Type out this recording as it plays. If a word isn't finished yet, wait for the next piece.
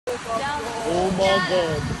Oh my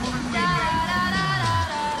god.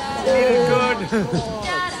 Feeling good.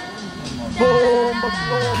 Boom.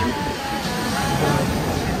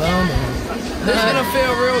 This is gonna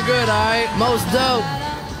feel real good, alright? Most dope.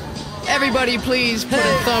 Everybody please put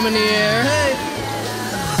a thumb in the air. Hey.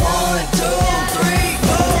 1, 2, 3,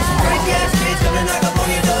 4. Some crazy ass kids gonna knock up on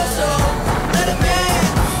your door, so let 'em in,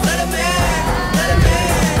 let 'em in, let 'em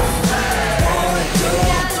in. 1, 2,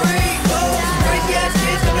 3, 4. Some crazy ass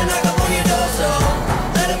kids gonna knock up on your door, so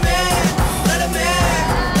let 'em in, let 'em in,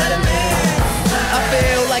 let 'em in. I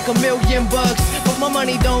feel like $1,000,000, but my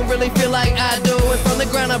money don't really feel like I do. And from the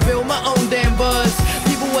ground I built my own damn buzz.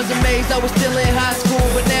 People was amazed I was still in high school,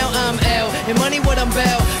 but now I'm out. And money what I'm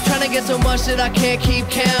about, trying to get so much that I can't keep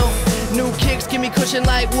count. New kicks give me cushion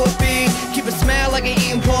like whoopee. Keep a smile like an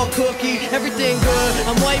eating pork cookie. Everything good,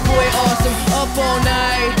 I'm white boy awesome. Up all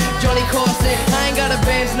night, Johnny Carson. I ain't got a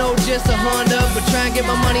Benz, no, just a Honda. But try and get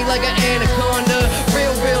my money like an anaconda.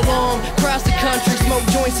 Real long, cross the country. Smoke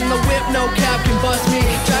joints in the whip, no cop can bust me.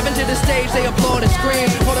 Driving to the stage, they applaud and scream.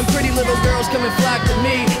 All them pretty little girls come and flock to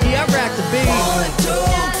me. Yeah, I rock the beat. 1, 2,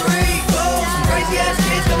 3, 4. Some crazy ass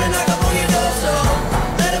kids gonna knock up on your door, so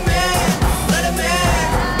let 'em in, let 'em in,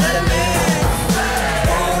 let 'em in.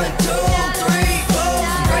 1, 2, 3, 4.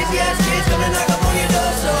 Some crazy ass kids gonna knock up on your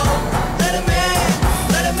door, so let 'em in,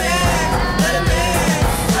 let 'em in, let 'em in.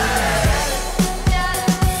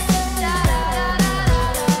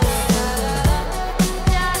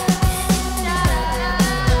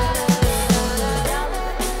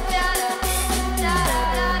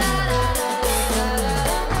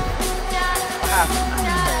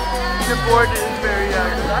 The board is very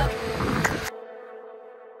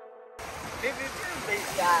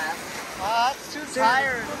That's too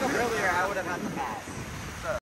tired. Earlier, I would have had to pass.